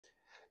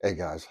Hey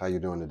guys, how you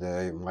doing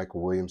today?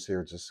 Michael Williams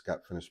here. Just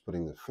got finished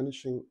putting the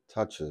finishing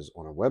touches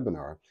on a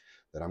webinar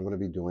that I'm going to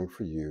be doing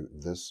for you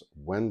this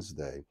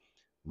Wednesday,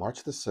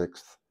 March the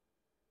 6th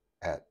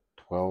at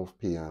 12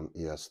 p.m.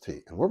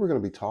 EST. And what we're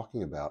going to be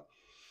talking about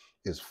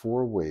is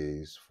 4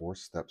 ways, 4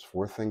 steps,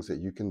 4 things that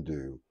you can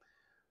do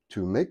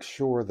to make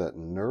sure that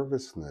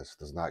nervousness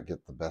does not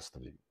get the best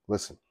of you.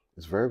 Listen,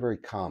 it's very, very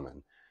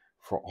common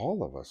for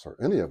all of us or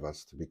any of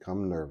us to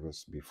become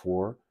nervous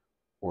before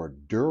or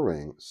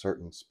during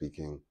certain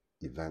speaking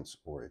events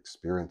or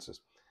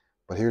experiences.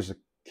 But here's the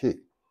key: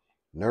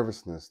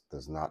 nervousness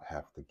does not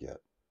have to get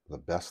the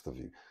best of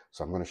you.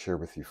 So I'm going to share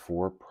with you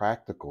 4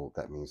 practical,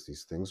 that means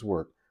these things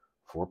work,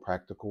 4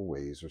 practical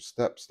ways or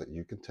steps that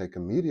you can take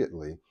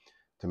immediately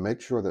to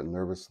make sure that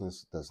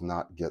nervousness does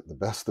not get the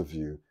best of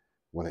you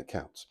when it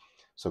counts.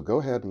 So go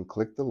ahead and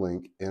click the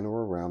link in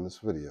or around this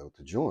video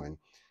to join,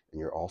 and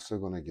you're also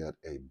going to get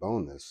a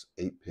bonus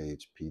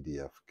 8-page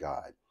PDF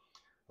guide.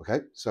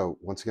 Okay, so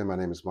once again, my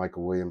name is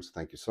Michael Williams.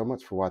 Thank you so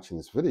much for watching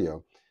this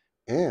video,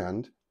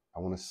 and I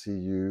want to see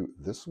you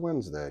this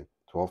Wednesday,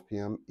 12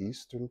 p.m.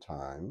 Eastern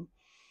Time,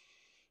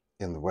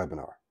 in the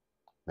webinar.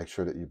 Make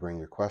sure that you bring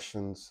your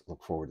questions.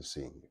 Look forward to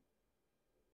seeing you.